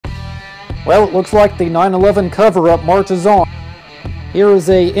Well, it looks like the 9/11 cover-up marches on. Here is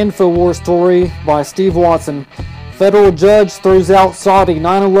a InfoWars story by Steve Watson. Federal judge throws out Saudi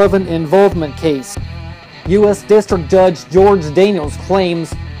 9/11 involvement case. U.S. District Judge George Daniels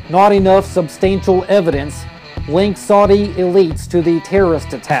claims not enough substantial evidence links Saudi elites to the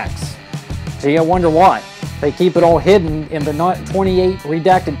terrorist attacks. Gee, I wonder why. They keep it all hidden in the 28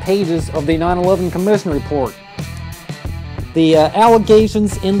 redacted pages of the 9/11 Commission report. The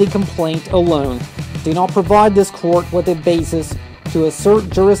allegations in the complaint alone do not provide this court with a basis to assert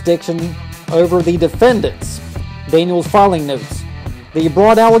jurisdiction over the defendants. Daniels' filing notes. The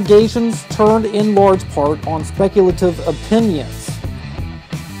broad allegations turned in large part on speculative opinions.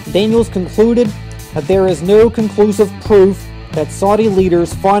 Daniels concluded that there is no conclusive proof that Saudi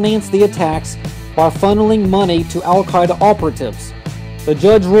leaders financed the attacks by funneling money to Al-Qaeda operatives. The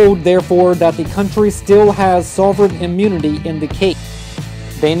judge ruled, therefore, that the country still has sovereign immunity in the case.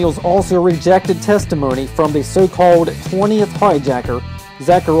 Daniels also rejected testimony from the so-called 20th hijacker,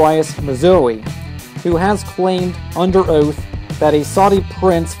 Zacarias Moussaoui, who has claimed under oath that a Saudi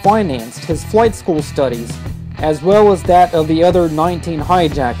prince financed his flight school studies, as well as that of the other 19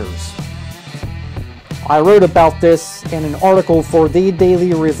 hijackers. I wrote about this in an article for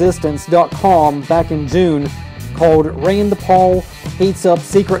TheDailyResistance.com back in June called Rand Paul Heats Up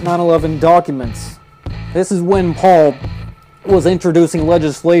Secret 9/11 Documents. This is when Paul was introducing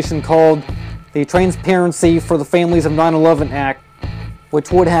legislation called the Transparency for the Families of 9/11 Act,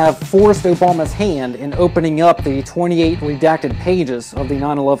 which would have forced Obama's hand in opening up the 28 redacted pages of the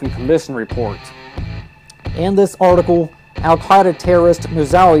 9/11 Commission report. In this article, Al-Qaeda terrorist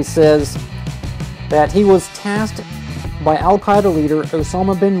Moussaoui says that he was tasked by Al-Qaeda leader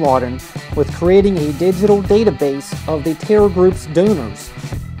Osama bin Laden with creating a digital database of the terror group's donors,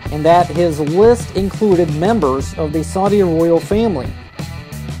 and that his list included members of the Saudi royal family.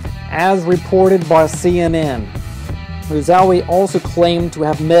 As reported by CNN, Moussaoui also claimed to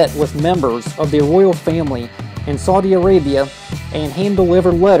have met with members of the royal family in Saudi Arabia and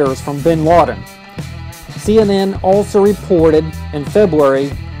hand-delivered letters from bin Laden. CNN also reported in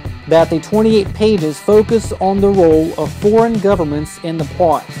February that the 28 pages focus on the role of foreign governments in the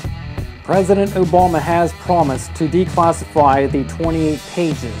plot. President Obama has promised to declassify the 28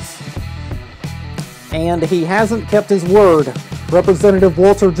 pages, and he hasn't kept his word, Representative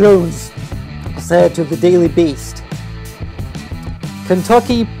Walter Jones said to the Daily Beast.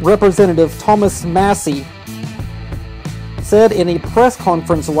 Kentucky Representative Thomas Massie said in a press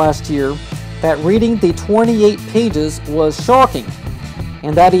conference last year that reading the 28 pages was shocking,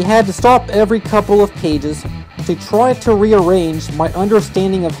 and that he had to stop every couple of pages to try to rearrange my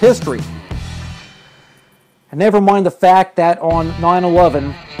understanding of history. And never mind the fact that on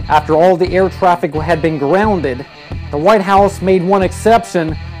 9/11, after all the air traffic had been grounded, the White House made one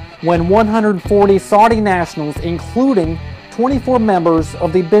exception when 140 Saudi nationals, including 24 members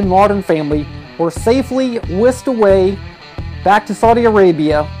of the bin Laden family, were safely whisked away back to Saudi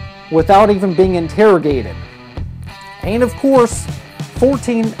Arabia without even being interrogated. And of course,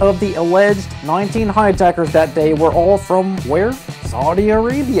 14 of the alleged 19 hijackers that day were all from where? Saudi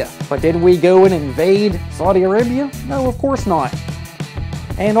Arabia. But did we go and invade Saudi Arabia? No, of course not.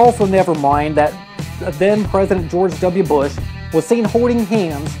 And also never mind that then President George W. Bush was seen holding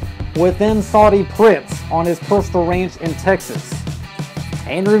hands with then Saudi prince on his personal ranch in Texas.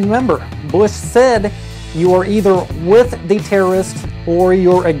 And remember, Bush said you are either with the terrorists or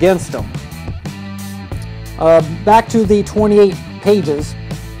you're against them. Back to the 28 pages,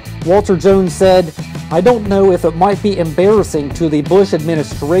 Walter Jones said, I don't know if it might be embarrassing to the Bush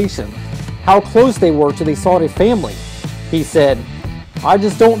administration how close they were to the Saudi family. He said, I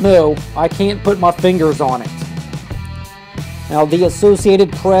just don't know. I can't put my fingers on it. Now, the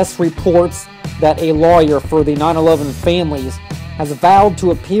Associated Press reports that a lawyer for the 9/11 families has vowed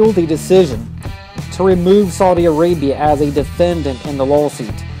to appeal the decision to remove Saudi Arabia as a defendant in the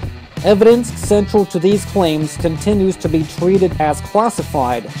lawsuit. Evidence central to these claims continues to be treated as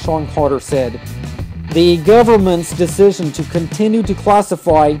classified, Sean Carter said. The government's decision to continue to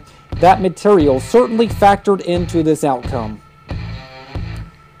classify that material certainly factored into this outcome.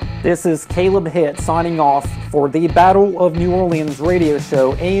 This is Caleb Hitt signing off for the Battle of New Orleans radio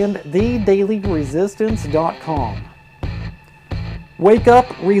show and TheDailyResistance.com. Wake up,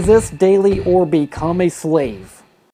 resist daily, or become a slave.